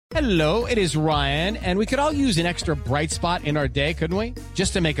Hello, it is Ryan, and we could all use an extra bright spot in our day, couldn't we?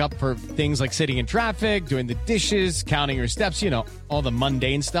 Just to make up for things like sitting in traffic, doing the dishes, counting your steps, all the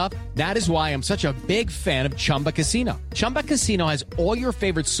mundane stuff. That is why I'm such a big fan of Chumba Casino. Chumba Casino has all your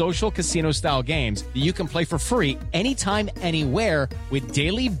favorite social casino-style games that you can play for free anytime, anywhere with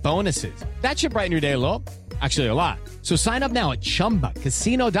daily bonuses. That should brighten your day a little. Actually, a lot. So sign up now at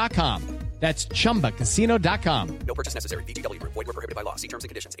ChumbaCasino.com. That's ChumbaCasino.com. No purchase necessary. VGW Group. Void where prohibited by law. See terms and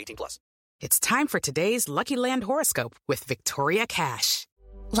conditions. 18+. It's time for today's Lucky Land horoscope with Victoria Cash.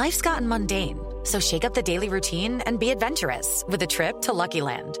 Life's gotten mundane, so shake up the daily routine and be adventurous with a trip to Lucky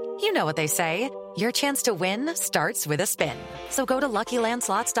Land. You know what they say. Your chance to win starts with a spin. So go to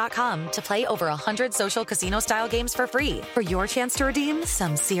LuckyLandSlots.com to play over 100 social casino-style games for free for your chance to redeem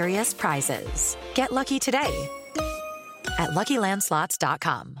some serious prizes. Get lucky today at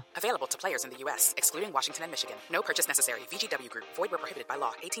LuckyLandSlots.com. Available to players in the U.S., excluding Washington and Michigan. No purchase necessary. VGW Group. Void where prohibited by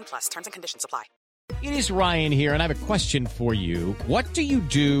law. 18+. Terms and conditions apply. It is Ryan here, and I have a question for you. What do you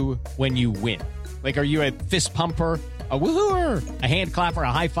do when you win? Like, are you a fist pumper, a woohooer, a hand clapper,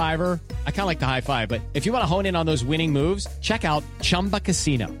 a high fiver? I kind of like the high five, but if you want to hone in on those winning moves, check out Chumba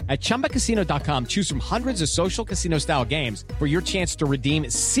Casino. At ChumbaCasino.com, choose from hundreds of social casino-style games for your chance to redeem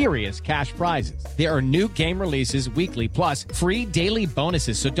serious cash prizes. There are new game releases weekly, plus free daily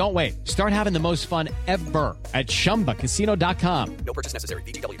bonuses, so don't wait. Start having the most fun ever at ChumbaCasino.com. No purchase necessary.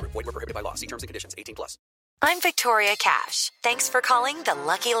 VGW Group. Void where prohibited by law. See terms and conditions. 18+. I'm Victoria Cash. Thanks for calling the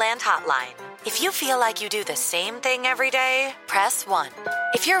Lucky Land Hotline. If you feel like you do the same thing every day, press 1.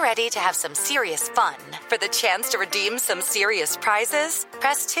 If you're ready to have some serious fun for the chance to redeem some serious prizes,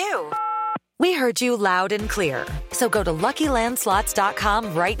 press 2. We heard you loud and clear. So go to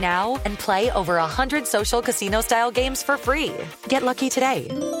LuckyLandSlots.com right now and play over 100 social casino-style games for free. Get lucky today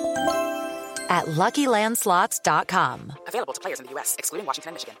at LuckyLandSlots.com. Available to players in the U.S., excluding Washington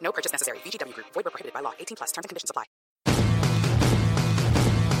and Michigan. No purchase necessary. VGW Group. Void where prohibited by law. 18+. Terms and conditions apply.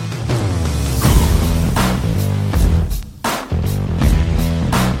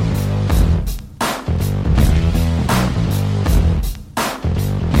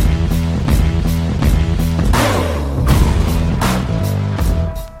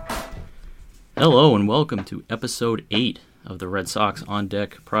 Hello and welcome to episode 8 of the Red Sox On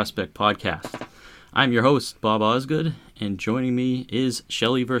Deck Prospect Podcast. I'm your host, Bob Osgood, and joining me is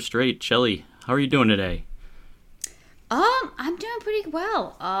Shelly Verstrate. Shelly, how are you doing today? I'm doing pretty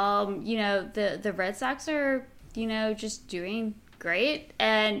well. The Red Sox are, just doing great,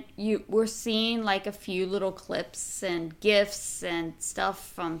 and we're seeing like a few little clips and GIFs and stuff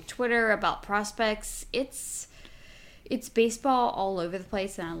from Twitter about prospects. It's baseball all over the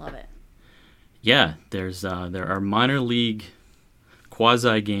place, and I love it. Yeah, there are minor league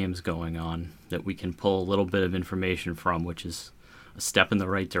quasi games going on that we can pull a little bit of information from, which is a step in the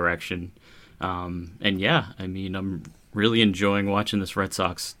right direction. I'm really enjoying watching this Red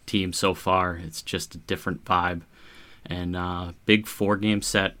Sox team so far. It's just a different vibe. And big 4-game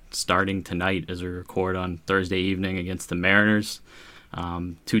set starting tonight as we record on Thursday evening against the Mariners.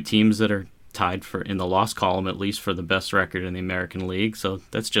 Two teams that are tied for in the loss column, at least, for the best record in the American League. So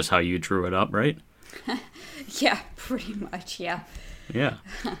that's just how you drew it up, right? Yeah, pretty much, yeah. Yeah.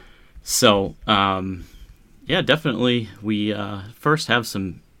 So, definitely. We first have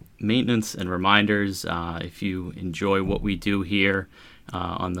some maintenance and reminders. If you enjoy what we do here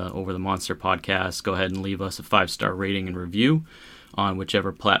on the Over the Monster podcast, go ahead and leave us a 5-star rating and review on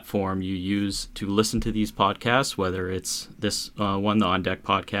whichever platform you use to listen to these podcasts, whether it's this one, the On Deck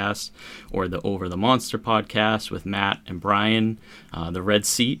podcast, or the Over the Monster podcast with Matt and Brian, the Red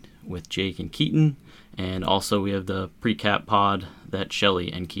Seat with Jake and Keaton, and also we have the Pre-Cap pod that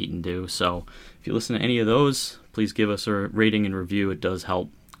Shelly and Keaton do. So if you listen to any of those, please give us a rating and review. It does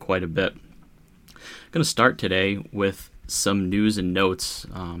help quite a bit. I'm going to start today with some news and notes,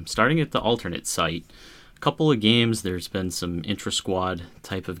 starting at the alternate site. Couple of games. There's been some intra-squad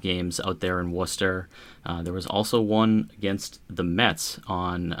type of games out there in Worcester. There was also one against the Mets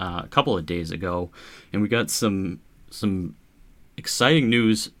on a couple of days ago, and we got some exciting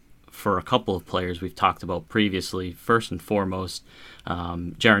news for a couple of players we've talked about previously. First and foremost,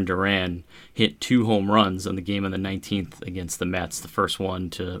 Jarren Duran hit 2 home runs on the game on the 19th against the Mets. The first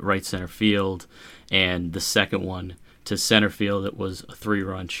one to right center field, and the second one to center field. It was a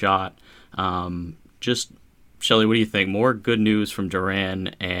 3-run shot. Just, Shelly, what do you think? More good news from Duran,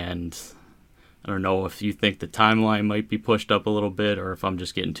 and I don't know if you think the timeline might be pushed up a little bit or if I'm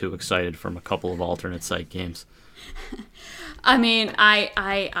just getting too excited from a couple of alternate site games. I mean,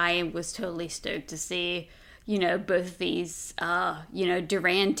 I was totally stoked to see, both of these,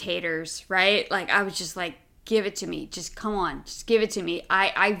 Duran taters, right? Like, I was just like, give it to me. Just come on, just give it to me.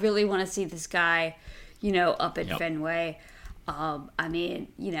 I really want to see this guy, up at Fenway. I mean,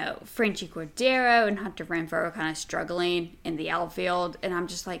 Frenchie Cordero and Hunter Renfroe are kind of struggling in the outfield, and I'm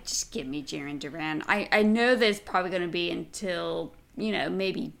just like, just give me Jarren Duran. I know that it's probably going to be until,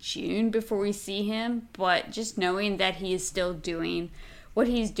 maybe June before we see him, but just knowing that he is still doing what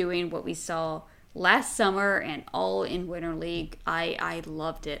he's doing, what we saw last summer and all in Winter League, I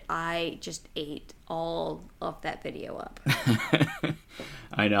loved it. I just ate all of that video up.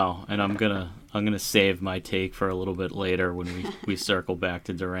 I know, and I'm gonna save my take for a little bit later when we circle back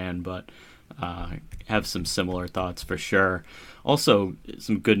to Duran, but have some similar thoughts for sure. Also,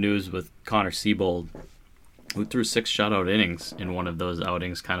 some good news with Connor Seabold, who threw 6 shutout innings in one of those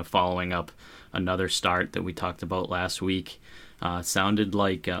outings, kind of following up another start that we talked about last week. Sounded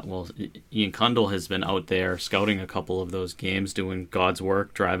like, Ian Cundall has been out there scouting a couple of those games, doing God's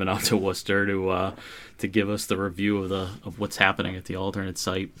work, driving out to Worcester to give us the review of what's happening at the alternate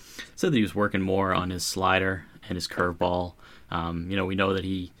site. Said that he was working more on his slider and his curveball. We know that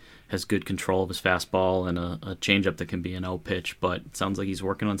he has good control of his fastball and a changeup that can be an out pitch, but it sounds like he's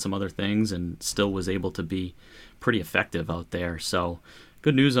working on some other things and still was able to be pretty effective out there. So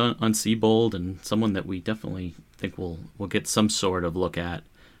good news on Seabold, and someone that we definitely think we'll get some sort of look at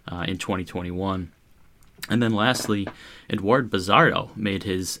in 2021. And then lastly, Eduard Bazardo made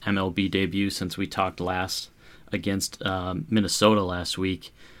his MLB debut since we talked last against Minnesota last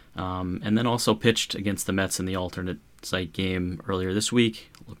week, and then also pitched against the Mets in the alternate site game earlier this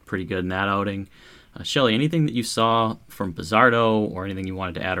week. Looked pretty good in that outing. Shelly, anything that you saw from Bazardo or anything you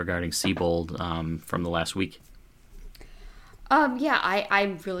wanted to add regarding Seabold from the last week?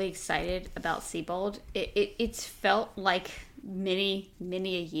 I'm really excited about Seabold. It's felt like many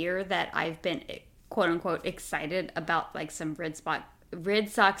a year that I've been quote unquote excited about like some Red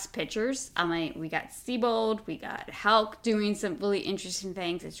Sox pitchers. I mean, we got Seabold, we got Houck doing some really interesting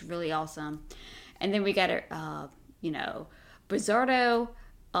things. It's really awesome. And then we got Bazardo,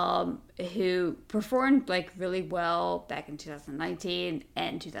 who performed like really well back in 2019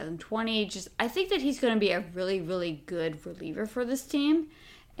 and 2020. I think that he's going to be a really, really good reliever for this team.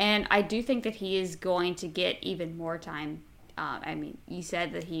 And I do think that he is going to get even more time. You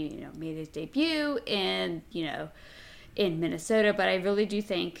said that he, made his debut in Minnesota, but I really do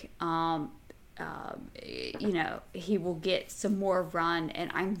think, he will get some more run,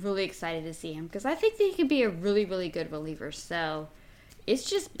 and I'm really excited to see him because I think that he could be a really, really good reliever. So it's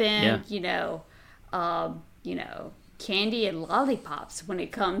just been, candy and lollipops when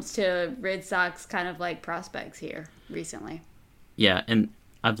it comes to Red Sox kind of like prospects here recently. Yeah, and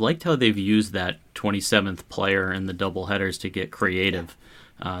I've liked how they've used that 27th player in the doubleheaders to get creative.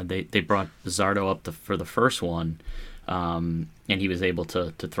 Yeah. They brought Bazardo up for the first one, and he was able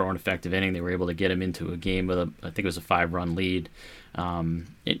to throw an effective inning. They were able to get him into a game with I think it was a 5-run lead.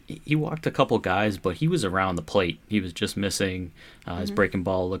 He walked a couple guys, but he was around the plate. He was just missing. His breaking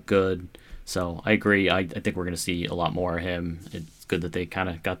ball looked good. So I agree. I think we're going to see a lot more of him. It's good that they kind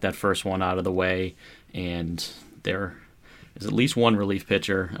of got that first one out of the way, and there is at least one relief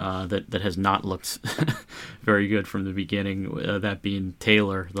pitcher that has not looked very good from the beginning, that being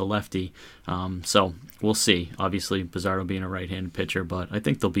Taylor, the lefty. So we'll see. Obviously, Bazardo being a right-handed pitcher, but I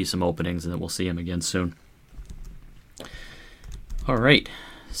think there'll be some openings and that we'll see him again soon. All right.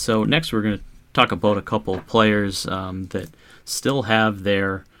 So next we're going to talk about a couple of players that still have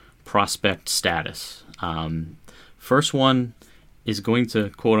their prospect status. First one is going to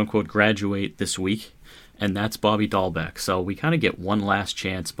quote-unquote graduate this week, and that's Bobby Dahlbeck. So we kind of get one last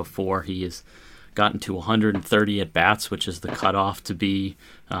chance before he has gotten to 130 at-bats, which is the cutoff to be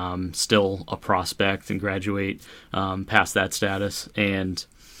still a prospect and graduate past that status. And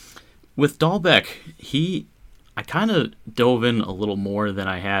with Dahlbeck, I kind of dove in a little more than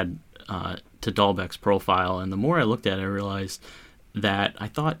I had to Dahlbeck's profile, and the more I looked at it, I realized that I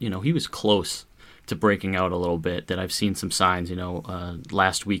thought, he was close to breaking out a little bit, that I've seen some signs.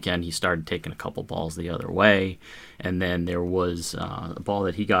 Last weekend he started taking a couple balls the other way, and then there was a ball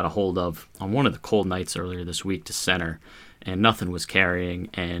that he got a hold of on one of the cold nights earlier this week to center, and nothing was carrying,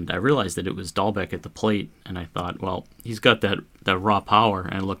 and I realized that it was Dahlbeck at the plate, and I thought, well, he's got that raw power,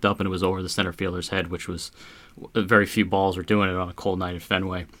 and I looked up and it was over the center fielder's head, which was very few balls were doing it on a cold night at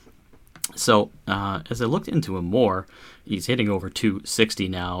Fenway. So as I looked into him more, He's hitting over 260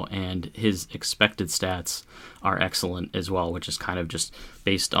 now, and his expected stats are excellent as well, which is kind of just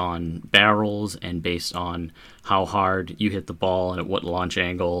based on barrels and based on how hard you hit the ball and at what launch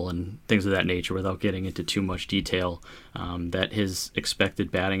angle and things of that nature, without getting into too much detail. That his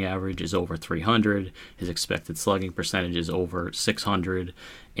expected batting average is over 300, his expected slugging percentage is over 600,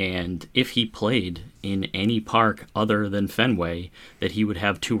 and if he played in any park other than Fenway, that he would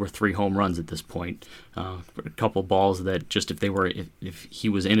have 2 or 3 home runs at this point. A couple balls that just if he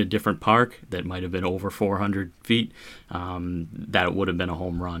was in a different park that might have been over 400 feet, that it would have been a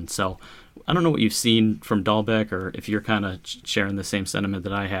home run. So I don't know what you've seen from Dahlbeck, or if you're kind of sharing the same sentiment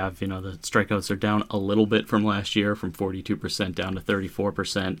that I have. The strikeouts are down a little bit from last year, from 42% down to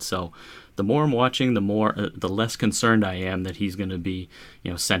 34%. So the more I'm watching, the less concerned I am that he's going to be,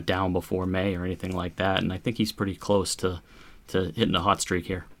 sent down before May or anything like that. And I think he's pretty close to hitting a hot streak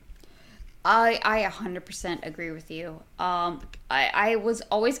here. I 100% agree with you. I was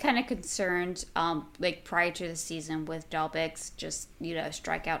always kind of concerned, prior to the season, with Dahlbeck's just,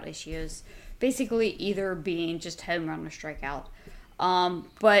 strikeout issues. Basically either being just home run or strikeout.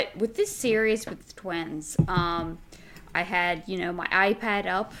 But with this series with the Twins, I had, my iPad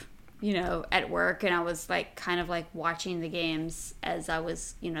up, at work, and I was kind of watching the games as I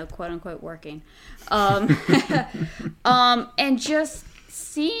was, quote unquote working. And just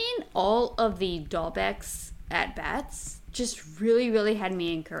seeing all of the Dahlbeck's at bats just really, really had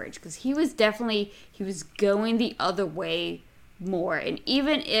me encouraged, because he was going the other way more. And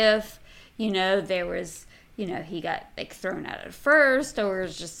even if, there was, he got thrown out at first, or there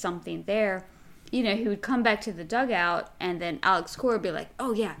was just something there, he would come back to the dugout, and then Alex Cora would be like,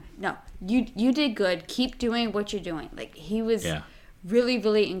 oh yeah, no, you did good. Keep doing what you're doing. He was really,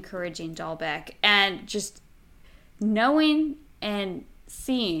 really encouraging Dahlbeck, and just knowing and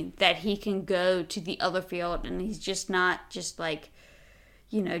seeing that he can go to the other field, and he's just not just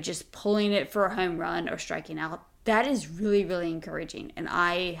just pulling it for a home run or striking out. That is really, really encouraging, and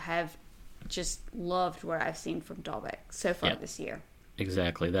I have just loved what I've seen from Dahlbeck so far this year.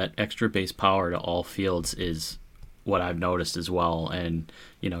 Exactly. That extra base power to all fields is what I've noticed as well. And,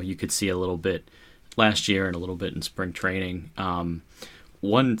 you could see a little bit last year and a little bit in spring training.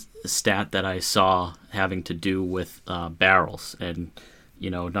 One stat that I saw having to do with barrels, and,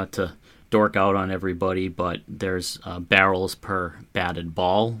 not to dork out on everybody, but there's barrels per batted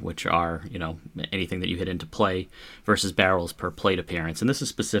ball, which are, anything that you hit into play, versus barrels per plate appearance. And this is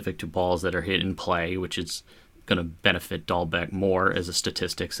specific to balls that are hit in play, which is going to benefit Dahlbeck more as a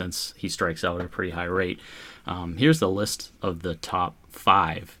statistic since he strikes out at a pretty high rate. Here's the list of the top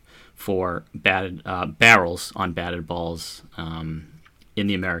 5 for batted barrels on batted balls in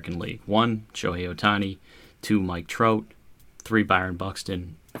the American League. 1, Shohei Ohtani. 2, Mike Trout. 3, Byron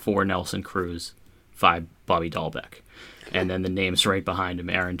Buxton. 4, Nelson Cruz. 5, Bobby Dahlbeck. And then the names right behind him: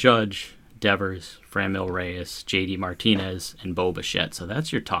 Aaron Judge, Devers, Franmil Reyes, JD Martinez, and Bo Bichette. So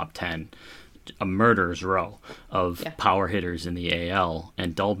that's your top 10. A murderer's row of power hitters in the AL,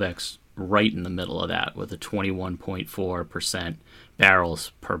 and Dahlbeck's right in the middle of that with a 21.4%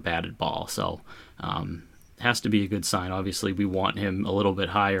 barrels per batted ball. So has to be a good sign. Obviously, we want him a little bit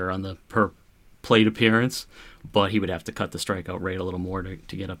higher on the per plate appearance, but he would have to cut the strikeout rate a little more to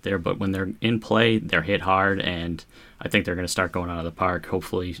get up there. But when they're in play, they're hit hard, and I think they're going to start going out of the park,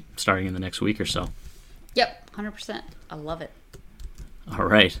 hopefully starting in the next week or so. Yep, 100%. I love it. All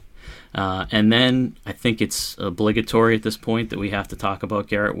right. And then I think it's obligatory at this point that we have to talk about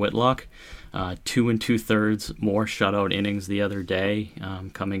Garrett Whitlock. 2 2/3 more shutout innings the other day,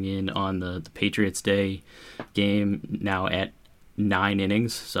 coming in on the Patriots Day game now at 9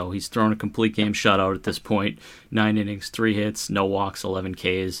 innings. So he's thrown a complete game shutout at this point. 9 innings, 3 hits, no walks, 11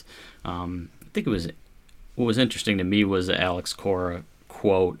 Ks. I think what was interesting to me was the Alex Cora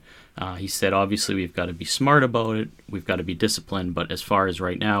quote. He said, obviously, we've got to be smart about it. We've got to be disciplined. But as far as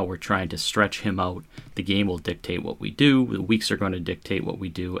right now, we're trying to stretch him out. The game will dictate what we do. The weeks are going to dictate what we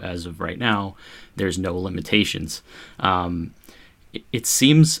do. As of right now, there's no limitations. It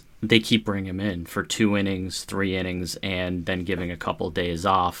seems they keep bringing him in for 2 innings, 3 innings, and then giving a couple days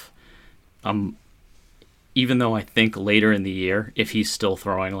off. Even though I think later in the year, if he's still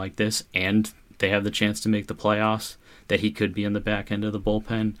throwing like this and they have the chance to make the playoffs, that he could be in the back end of the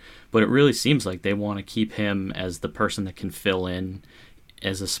bullpen. But it really seems like they want to keep him as the person that can fill in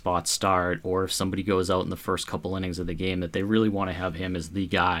as a spot start, or if somebody goes out in the first couple innings of the game, that they really want to have him as the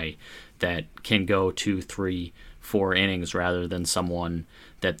guy that can go 2, 3, 4 innings rather than someone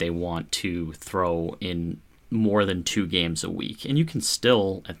that they want to throw in more than 2 games a week. And you can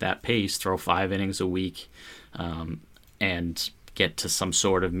still, at that pace, throw 5 innings a week and get to some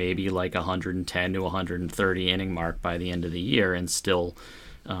sort of maybe like 110 to 130 inning mark by the end of the year, and still,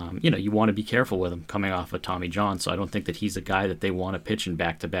 you want to be careful with him coming off of Tommy John. So I don't think that he's a guy that they want to pitch in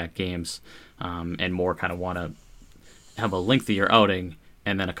back-to-back games, and more kind of want to have a lengthier outing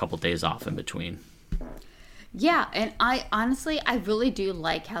and then a couple days off in between. Yeah, and I really do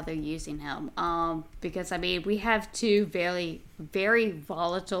like how they're using him, because I mean we have two very, very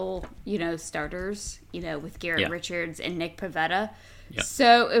volatile, starters, with Garrett Richards and Nick Pivetta. Yep.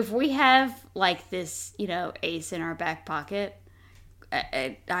 So if we have like this, ace in our back pocket,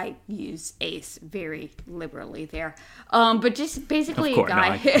 I use ace very liberally there, but just basically Of course, a guy.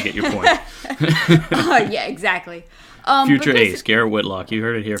 no, I get your point. Yeah, exactly. Future ace, Garrett Whitlock. You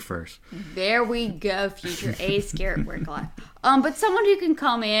heard it here first. There we go, future ace Garrett Whitlock. But someone who can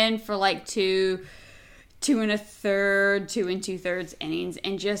come in for like 2 2.3 innings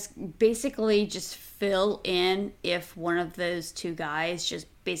and just basically just fill in if one of those two guys just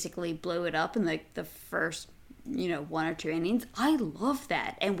basically blow it up in like the first 1 or 2 innings. I love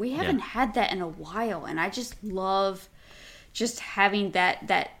that, and we haven't had that in a while, and I just love just having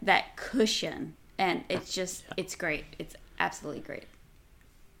that cushion, and it's great. It's absolutely great.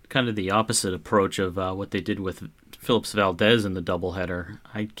 Kind of the opposite approach of what they did with Phillips Valdez in the doubleheader.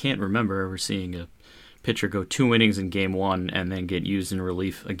 I can't remember ever seeing a pitcher go 2 innings in game 1 and then get used in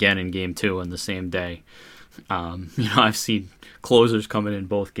relief again in game 2 on the same day. I've seen closers coming in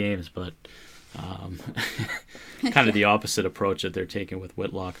both games, but kind of the opposite approach that they're taking with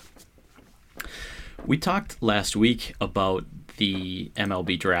Whitlock. We talked last week about the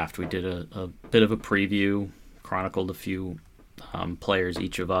MLB draft. We did a bit of a preview, chronicled a few players,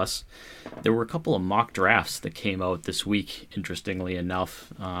 each of us. There were a couple of mock drafts that came out this week, interestingly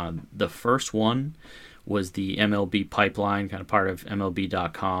enough. The first one was the MLB Pipeline, kind of part of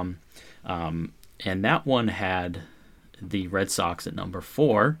MLB.com. And that one had the Red Sox at number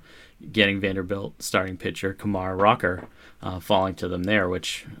 4, getting Vanderbilt starting pitcher Kumar Rocker falling to them there,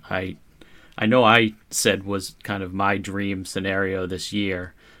 which I know I said was kind of my dream scenario this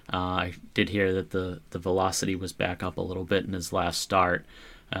year. I did hear that the velocity was back up a little bit in his last start.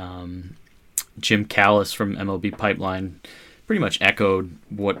 Jim Callis from MLB Pipeline pretty much echoed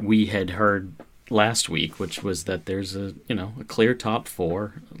what we had heard last week, which was that there's a clear top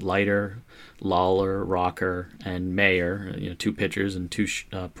 4: Leiter, Lawler, Rocker, and Mayer, 2 pitchers and 2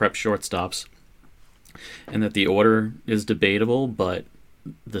 prep shortstops, and that the order is debatable, but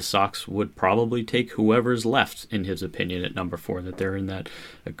the Sox would probably take whoever's left, in his opinion, at number 4. That they're in a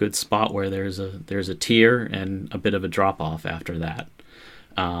good spot where there's a tier and a bit of a drop off after that.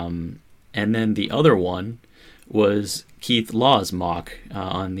 And then the other one was Keith Law's mock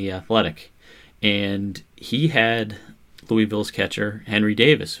on The Athletic, and he had Louisville's catcher Henry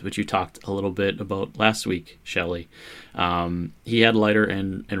Davis, which you talked a little bit about last week, Shelley. He had Leiter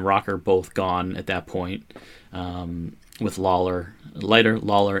and Rocker both gone at that point, with Leiter,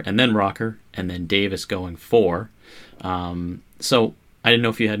 Lawler, and then Rocker, and then Davis going 4. So I didn't know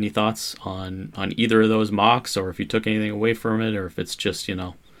if you had any thoughts on either of those mocks, or if you took anything away from it, or if it's just,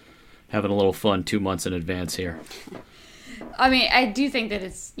 having a little fun 2 months in advance here. I mean, I do think that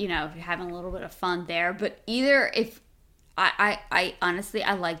it's, having a little bit of fun there, but either if I honestly,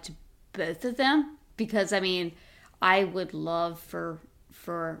 I liked both of them, because I mean, I would love for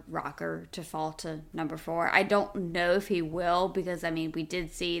Rocker to fall to number 4. I don't know if he will, because I mean, we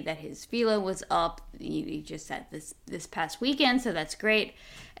did see that his velo was up. He just said this past weekend, so that's great.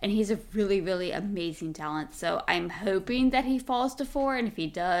 And he's a really, really amazing talent. So I'm hoping that he falls to 4, and if he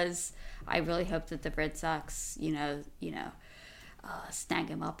does, I really hope that the Red Sox, snag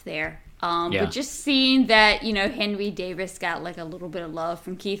him up there. But just seeing that, Henry Davis got like a little bit of love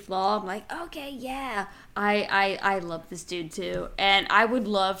from Keith Law, I'm like, okay, yeah, I love this dude too, and I would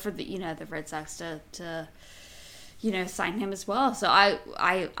love for the the Red Sox to sign him as well. So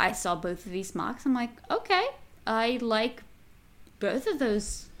I saw both of these mocks. I'm like, okay, I like both of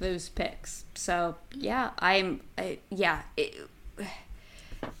those picks. So yeah,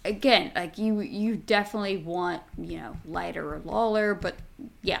 again, like you definitely want Leiter or Lawler, but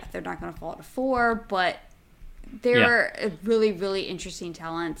yeah, they're not going to fall to 4. But they're really, really interesting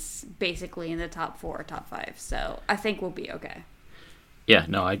talents, basically in the top 4 or top 5. So I think we'll be okay. Yeah,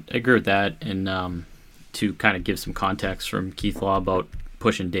 no, I agree with that. And to kind of give some context from Keith Law about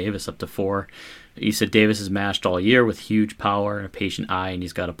pushing Davis up to 4, he said Davis is matched all year with huge power and a patient eye, and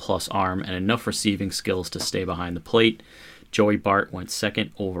he's got a plus arm and enough receiving skills to stay behind the plate. Joey Bart went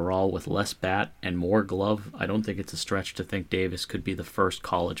 2nd overall with less bat and more glove. I don't think it's a stretch to think Davis could be the first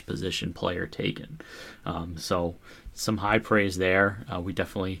college position player taken. So some high praise there. We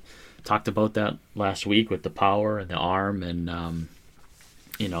definitely talked about that last week with the power and the arm, and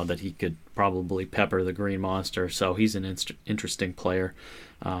that he could probably pepper the Green Monster. So he's an interesting player.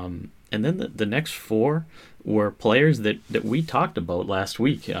 And then the next 4 were players that we talked about last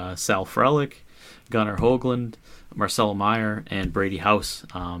week: Sal Frelick, Gunnar Hoagland, Marcelo Meyer, and Brady House.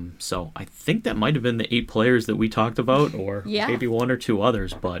 So I think that might have been the 8 players that we talked about, or maybe 1 or 2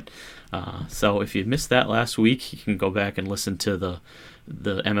 others. But so if you missed that last week, you can go back and listen to the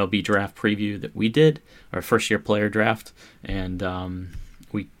MLB draft preview that we did, our first-year player draft, and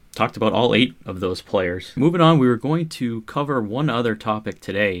we talked about all 8 of those players. Moving on, we were going to cover one other topic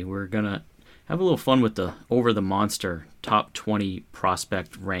today. We're going to have a little fun with the Over the Monster top 20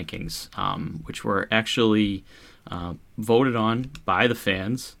 prospect rankings, which were actually voted on by the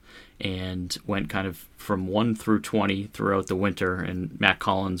fans and went kind of from 1 through 20 throughout the winter. And Matt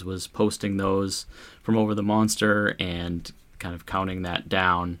Collins was posting those from Over the Monster and kind of counting that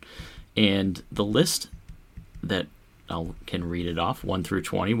down. And the list that I can read it off, 1 through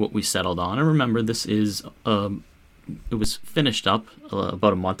 20, what we settled on. And remember, this is it was finished up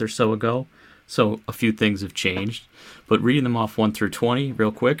about a month or so ago, so a few things have changed. But reading them off 1 through 20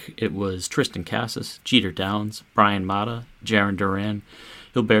 real quick, it was Tristan Casas, Jeter Downs, Brian Mata, Jarren Duran,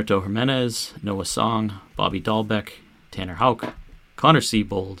 Gilberto Jimenez, Noah Song, Bobby Dahlbeck, Tanner Houck, Connor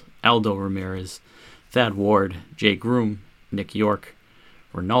Siebold, Aldo Ramirez, Thad Ward, Jay Groom, Nick York,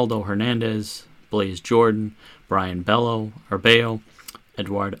 Ronaldo Hernandez, Blaze Jordan, Brian Arbejo,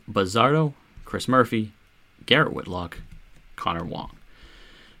 Eduard Bazardo, Chris Murphy, Garrett Whitlock, Connor Wong.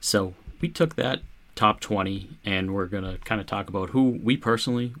 So we took that top 20, and we're going to kind of talk about who we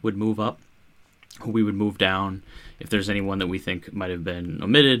personally would move up, who we would move down, if there's anyone that we think might have been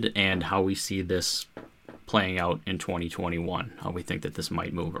omitted, and how we see this playing out in 2021, how we think that this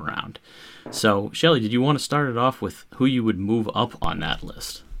might move around. So, Shelly, did you want to start it off with who you would move up on that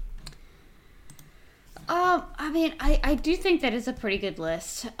list? I do think that is a pretty good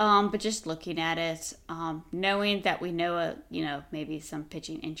list. But just looking at it, knowing that we know, maybe some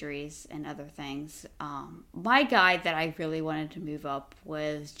pitching injuries and other things. My guy that I really wanted to move up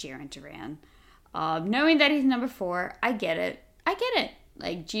was Jarren Duran. Knowing that he's number 4, I get it.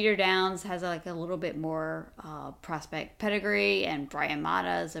 Like, Jeter Downs has a little bit more prospect pedigree, and Brian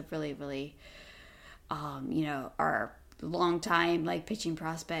Mata is a really, really, our long time pitching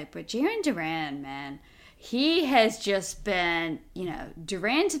prospect. But Jarren Duran, man, he has just been,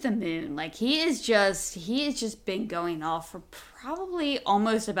 Duran to the moon. Like, he has just been going off for probably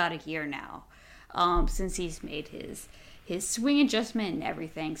almost about a year now, since he's made his swing adjustment and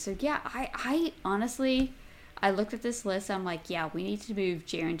everything. So yeah, I honestly, I looked at this list. I'm like, yeah, we need to move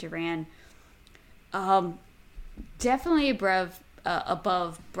Jarren Duran, definitely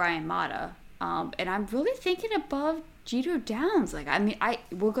above Brian Mata, and I'm really thinking above Jeter Downs.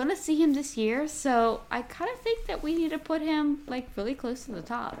 We're gonna see him this year, so I kind of think that we need to put him really close to the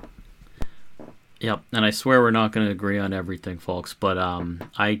top. Yep, and I swear we're not going to agree on everything, folks. But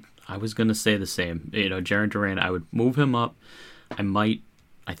I was going to say the same. Jarren Duran, I would move him up.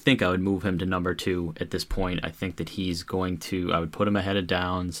 I think I would move him to number 2 at this point. I think that I would put him ahead of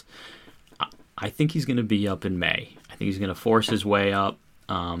Downs. I think he's going to be up in May. I think he's going to force his way up.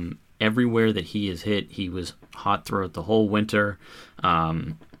 Everywhere that he is hit, he was hot throughout the whole winter,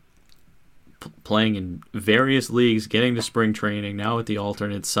 playing in various leagues, getting to spring training, now at the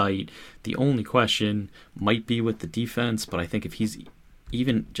alternate site. The only question might be with the defense, but I think if he's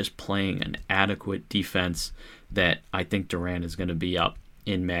even just playing an adequate defense, that I think Duran is going to be up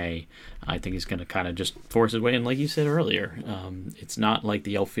in May. I think he's going to kind of just force his way in, like you said earlier. It's not like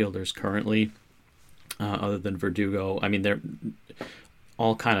the outfielders currently, other than Verdugo. I mean, they're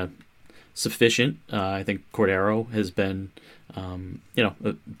all kind of sufficient. I think Cordero has been, a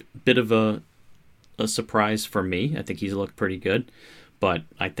bit of a surprise for me. I think he's looked pretty good, but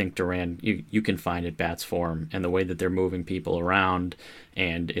I think Duran, you can find at bats for him, and the way that they're moving people around,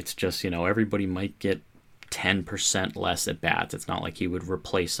 and it's just, everybody might get 10% less at bats. It's not like he would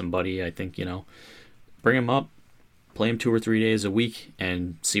replace somebody. I think, bring him up, play him 2 or 3 days a week,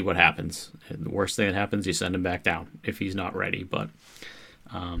 and see what happens. The worst thing that happens, you send him back down if he's not ready. But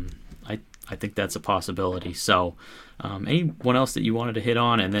I think that's a possibility. So anyone else that you wanted to hit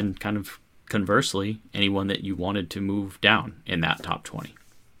on, and then kind of conversely, anyone that you wanted to move down in that top 20?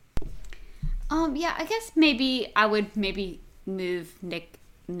 Yeah, I guess maybe I would move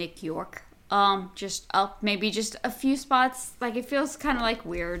Nick York just up, maybe just a few spots. It feels kind of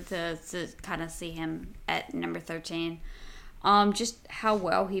weird to kind of see him at number 13. Just how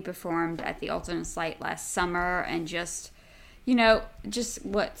well he performed at the alternate site last summer, and just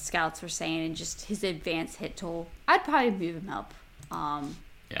what scouts were saying, and just his advanced hit tool. I'd probably move him up.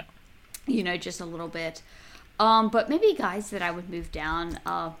 Yeah. just a little bit. But maybe guys that I would move down.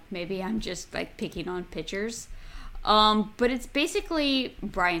 Maybe I'm just like picking on pitchers. But it's basically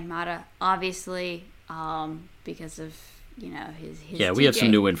Brian Mata, obviously, because of his yeah, we have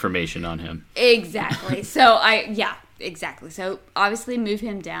some new information on him. Exactly. Exactly. So obviously move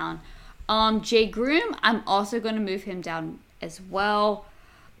him down. Jay Groom, I'm also going to move him down as well.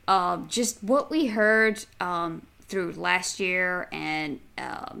 Just what we heard through last year and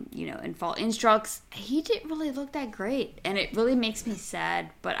in fall instructs, he didn't really look that great, and it really makes me sad.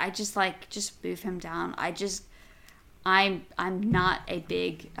 But I just move him down. I'm not a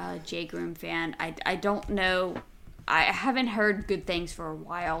big Jay Groom fan. I don't know. I haven't heard good things for a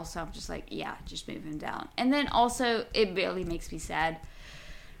while, so I'm just like, yeah, just move him down. And then also, it really makes me sad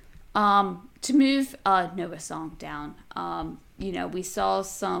to move Noah Song down. We saw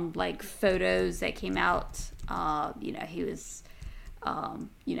some like photos that came out. He was,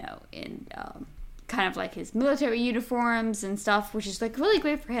 in kind of like his military uniforms and stuff, which is like really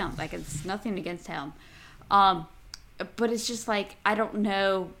great for him. Like, it's nothing against him. But it's just like, I don't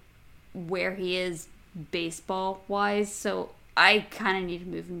know where he is baseball wise, so I kind of need to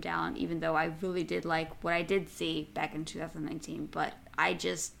move him down, even though I really did like what I did see back in 2019. But I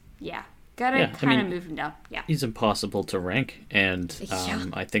just, gotta kind of move him down. Yeah, he's impossible to rank, and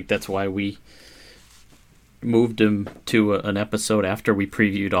I think that's why we moved him to an episode after we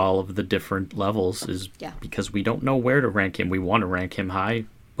previewed all of the different levels, because we don't know where to rank him. We want to rank him high,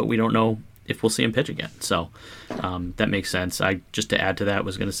 but we don't know if we'll see him pitch again. So that makes sense. I just to add to that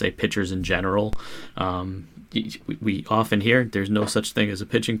was going to say pitchers in general. We often hear there's no such thing as a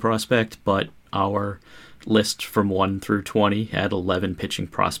pitching prospect, but our list from 1 through 20 had 11 pitching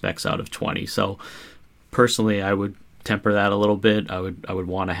prospects out of 20. So personally, I would temper that a little bit. I would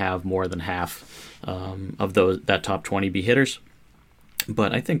want to have more than half of that top 20 be hitters.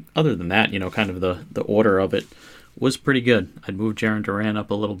 But I think other than that, kind of the order of it was pretty good. I'd move Jarren Duran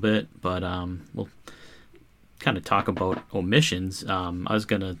up a little bit, but we'll kind of talk about omissions. I was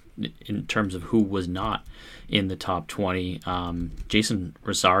going to, in terms of who was not in the top 20, Jason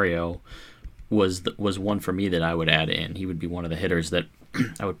Rosario was one for me that I would add in. He would be one of the hitters that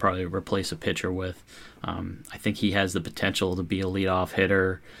I would probably replace a pitcher with. I think he has the potential to be a leadoff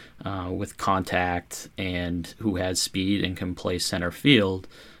hitter with contact and who has speed and can play center field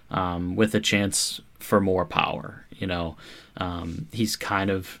with a chance for more power. He's kind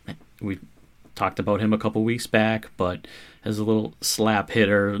of, we talked about him a couple weeks back, but has a little slap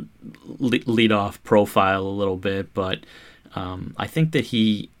hitter, lead off profile a little bit, but I think that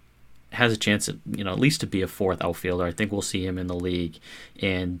he has a chance at least to be a fourth outfielder. I think we'll see him in the league,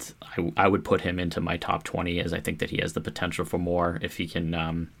 and I would put him into my top 20, as I think that he has the potential for more if he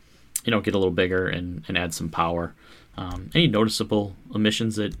can get a little bigger and add some power. Any noticeable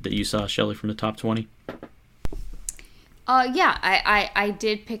omissions that you saw, Shelly, from the top 20? I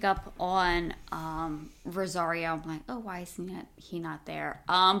did pick up on Rosario. I'm like, oh, why is he not there?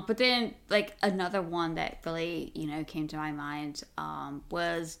 But then like another one that really came to my mind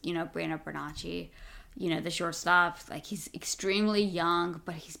was Brandon Bernacchi, the shortstop. Like, he's extremely young,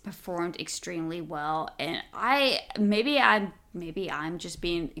 but he's performed extremely well. And maybe I'm just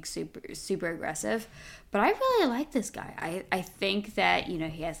being super aggressive, but I really like this guy. I think that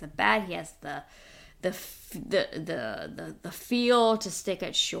he has the bat, he has the feel to stick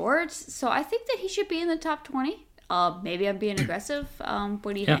at short. So I think that he should be in the top 20. Maybe I'm being aggressive.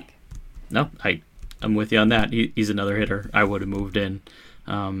 What do you think? No, I'm with you on that. He's another hitter I would have moved in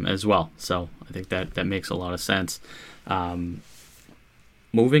as well. So I think that makes a lot of sense.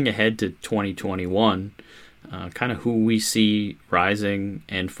 Moving ahead to 2021, kind of who we see rising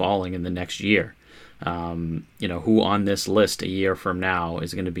and falling in the next year. Who on this list a year from now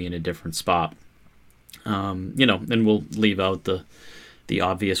is going to be in a different spot. And we'll leave out the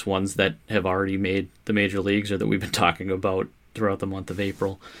obvious ones that have already made the major leagues or that we've been talking about throughout the month of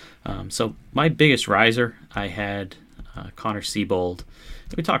April. So my biggest riser, I had Connor Seabold.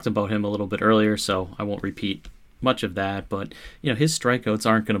 We talked about him a little bit earlier, so I won't repeat much of that, but his strikeouts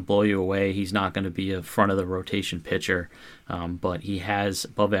aren't going to blow you away. He's not going to be a front of the rotation pitcher, but he has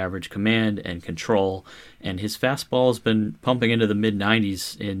above average command and control, and his fastball has been pumping into the mid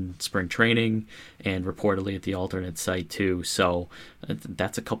 90s in spring training and reportedly at the alternate site too. So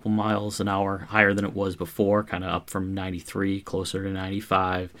that's a couple miles an hour higher than it was before, kind of up from 93 closer to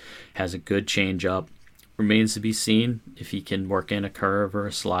 95. Has a good changeup. Remains to be seen if he can work in a curve or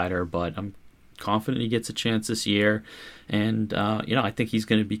a slider, but I'm confident he gets a chance this year, and I think he's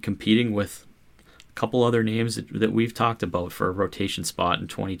going to be competing with couple other names that we've talked about for a rotation spot in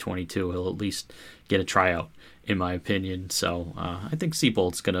 2022. He'll at least get a tryout, in my opinion. So I think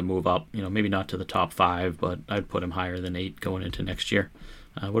Seabold's going to move up, maybe not to the top 5, but I'd put him higher than 8 going into next year.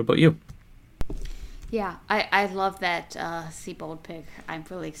 What about you? Yeah, I love that Seabold pick. I'm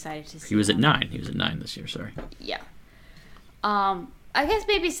really excited to see He was him. at 9. He was at 9 this year, sorry. Yeah. I guess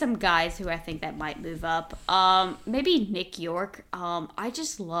maybe some guys who I think that might move up. Maybe Nick York. I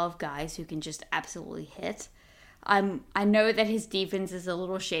just love guys who can just absolutely hit. I know that his defense is a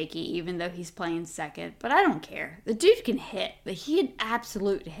little shaky, even though he's playing second, but I don't care. The dude can hit. He can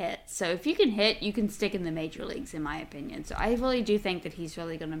absolute hit. So if you can hit, you can stick in the major leagues, in my opinion. So I really do think that he's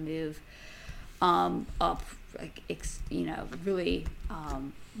really going to move up,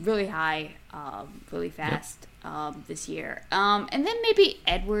 really high, really fast this year. And then maybe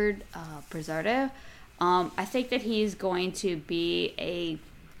Edward Brizardo. I think that he's going to be a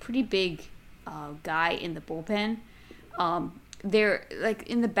pretty big guy in the bullpen. They're like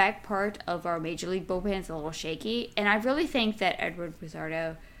in the back part of our major league bullpen is a little shaky, and I really think that Edward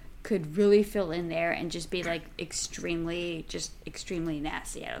Brizardo could really fill in there and just be like extremely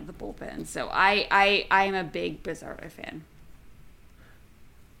nasty out of the bullpen. So I am a big Brizardo fan.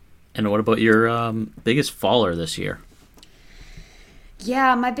 And what about your biggest faller this year?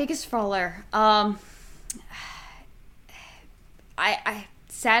 Yeah, my biggest faller. I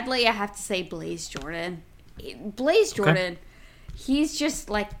sadly I have to say Blaze Jordan. Blaze Jordan, he's just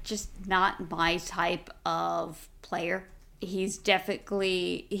not my type of player. He's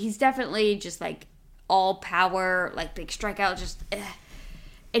definitely just like all power, like big strikeout,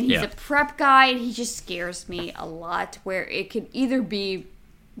 and he's a prep guy, and he just scares me a lot. Where it could either be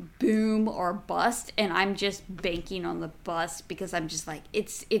boom or bust, and I'm just banking on the bust because I'm just like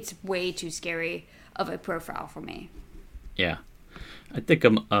it's way too scary of a profile for me. Yeah, I think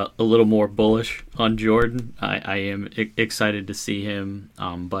I'm a little more bullish on Jordan. I am excited to see him,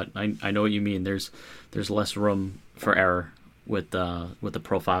 but I know what you mean. There's less room for error with the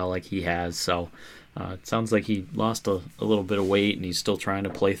profile like he has. So it sounds like he lost a little bit of weight, and he's still trying to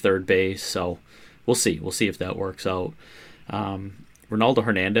play third base. So we'll see. We'll see if that works out. Ronaldo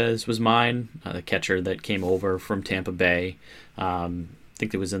Hernandez was mine, the catcher that came over from Tampa Bay. I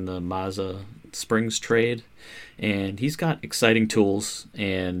think it was in the Mazza Springs trade. And he's got exciting tools,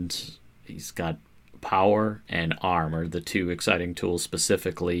 and he's got power and arm are the two exciting tools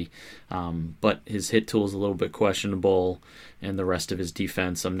specifically. But his hit tool is a little bit questionable, and the rest of his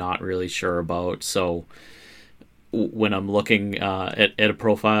defense I'm not really sure about. So when I'm looking at a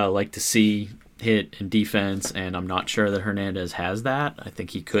profile, I like to see hit and defense, and I'm not sure that Hernandez has that. I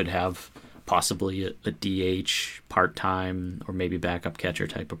think he could have possibly a DH part-time or maybe backup catcher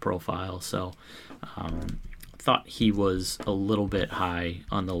type of profile. So thought he was a little bit high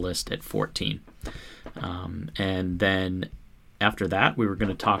on the list at 14. And then after that, we were going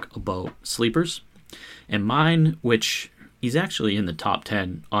to talk about sleepers. And mine, which he's actually in the top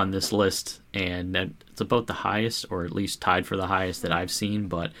 10 on this list, and it's about the highest, or at least tied for the highest that I've seen,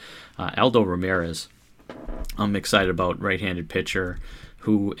 but Aldo Ramirez. I'm excited about, right-handed pitcher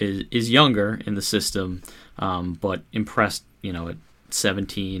who is younger in the system, but impressed, at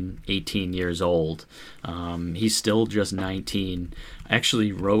 17, 18 years old. He's still just 19. I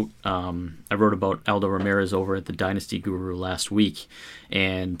actually wrote about Aldo Ramirez over at the Dynasty Guru last week,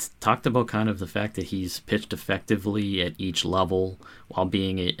 and talked about kind of the fact that he's pitched effectively at each level while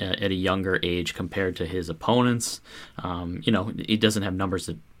being at a younger age compared to his opponents. He doesn't have numbers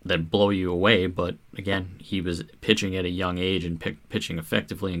that blow you away, but again, he was pitching at a young age and pitching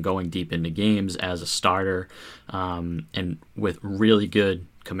effectively and going deep into games as a starter, and with really good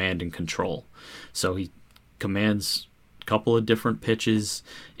command and control. So he commands a couple of different pitches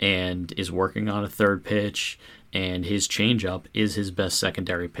and is working on a third pitch, and his changeup is his best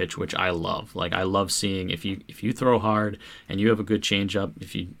secondary pitch, which I love. Like, I love seeing if you throw hard and you have a good changeup.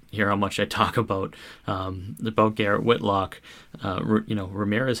 If you hear how much I talk about Garrett Whitlock,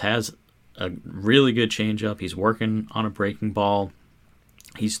 Ramirez has a really good changeup. He's working on a breaking ball.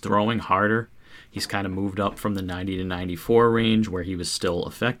 He's throwing harder. He's kind of moved up from the 90 to 94 range where he was still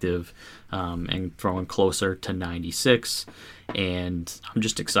effective, and throwing closer to 96. And I'm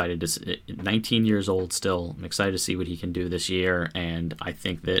just excited to see, 19 years old still. I'm excited to see what he can do this year. And I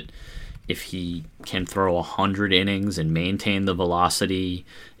think that if he can throw 100 innings and maintain the velocity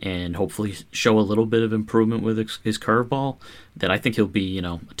and hopefully show a little bit of improvement with his curveball, that I think he'll be,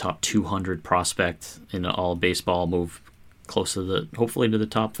 a top 200 prospect in all baseball, move close to hopefully to the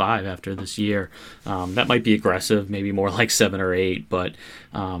top 5 after this year. That might be aggressive, maybe more like 7 or 8, but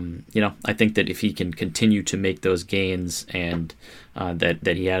I think that if he can continue to make those gains and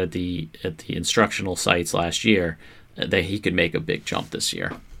that he had at the instructional sites last year, that he could make a big jump this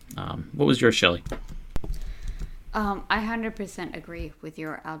year. What was yours, Shelley? I 100% agree with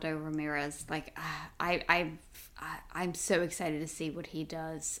your Aldo Ramirez. Like, I'm so excited to see what he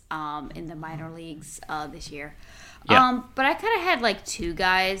does in the minor leagues this year. Yeah. But I kind of had like two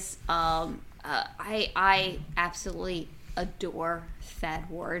guys. I absolutely adore Thad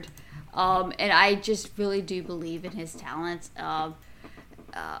Ward, and I just really do believe in his talents. And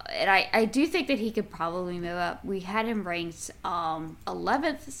I do think that he could probably move up. We had him ranked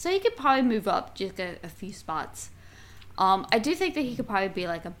 11th, so he could probably move up just a few spots. I do think that he could probably be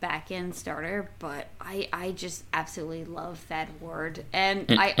like a back-end starter, but I just absolutely love Thad Ward. And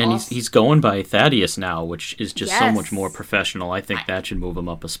he's going by Thaddeus now, which is just so Yes. much more professional. I think that should move him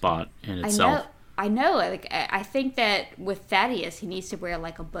up a spot in itself. I know. Like, I think that with Thaddeus, he needs to wear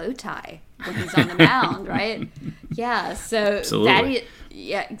like a bow tie when he's on the mound, right? Yeah. So Absolutely. Thaddeus,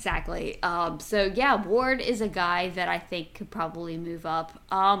 yeah, exactly. So yeah, Ward is a guy that I think could probably move up.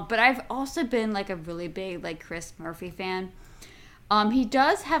 But I've also been like a really big like Chris Murphy fan. He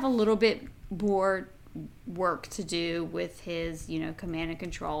does have a little bit more work to do with his, command and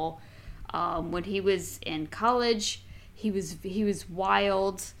control. When he was in college, he was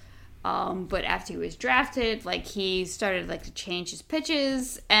wild. But after he was drafted, like, he started like to change his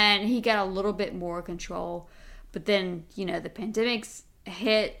pitches and he got a little bit more control. But then, the pandemics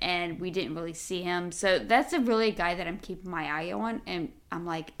hit and we didn't really see him. So that's a really guy that I'm keeping my eye on. And I'm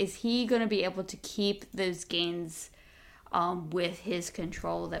like, is he going to be able to keep those gains with his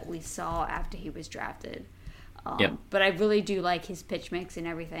control that we saw after he was drafted? Yep. But I really do like his pitch mix and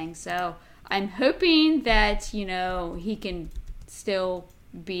everything. So I'm hoping that, he can still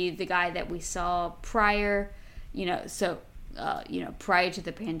be the guy that we saw prior, prior to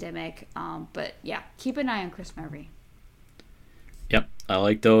the pandemic. But yeah, keep an eye on Chris Murphy. Yep, I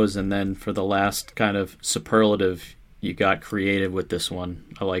like those. And then for the last kind of superlative, you got creative with this one.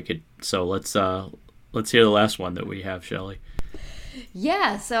 I like it. So let's hear the last one that we have, Shelley.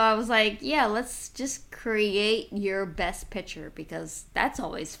 Yeah, so I was like, let's just create your best pitcher, because that's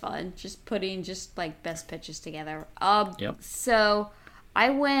always fun. Just putting like best pitches together. Yep. So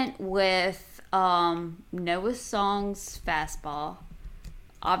I went with Noah Song's fastball,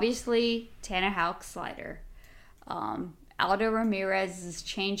 obviously Tanner Houck's slider, Aldo Ramirez's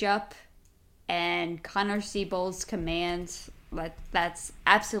changeup, and Connor Siebold's command. That's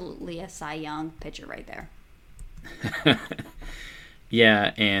absolutely a Cy Young pitcher right there.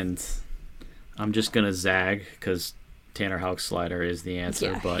 Yeah, and I'm just gonna zag because Tanner Houck's slider is the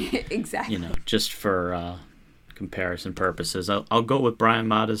answer, but exactly. Just for comparison purposes, I'll go with Brian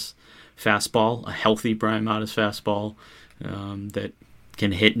Mata's fastball, a healthy Brian Mata's fastball that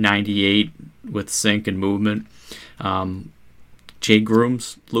can hit 98 with sink and movement. Jay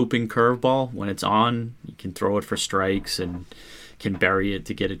Groom's looping curveball, when it's on, you can throw it for strikes and can bury it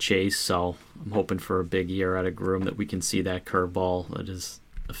to get a chase. So I'm hoping for a big year out of Groom, that we can see that curveball that is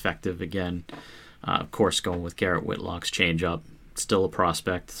effective again. Of course, going with Garrett Whitlock's changeup, still a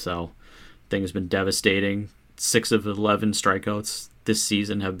prospect. So thing has been devastating. 6 of 11 strikeouts this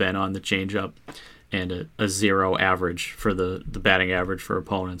season have been on the changeup, and a 0 average for the batting average for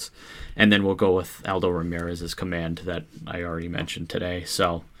opponents. And then we'll go with Aldo Ramirez's command that I already mentioned today.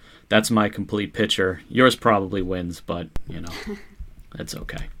 So that's my complete pitcher. Yours probably wins, but, that's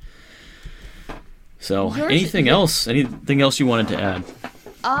okay. So anything else you wanted to add?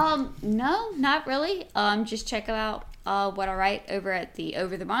 No, not really. Just check out what I write over at the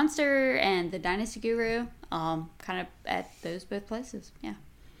Over the Monster and the Dynasty Guru. Kind of at those both places. Yeah.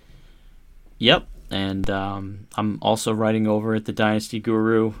 Yep. And I'm also writing over at the Dynasty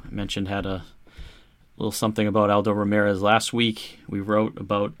Guru. I mentioned had a little something about Aldo Ramirez last week. We wrote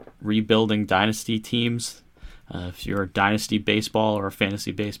about rebuilding dynasty teams. If you're a dynasty baseball or a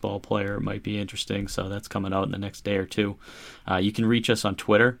fantasy baseball player, it might be interesting. So that's coming out in the next day or two. You can reach us on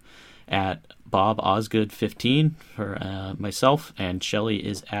Twitter at BobOsgood15 for myself, and Shelley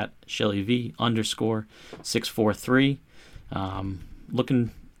is at ShelleyV_643.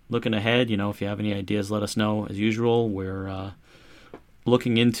 Looking ahead, if you have any ideas, let us know. As usual, we're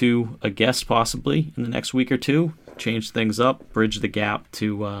looking into a guest possibly in the next week or two, change things up, bridge the gap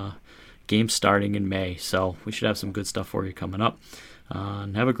to games starting in May. So we should have some good stuff for you coming up.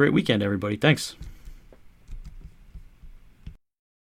 And have a great weekend, everybody. Thanks.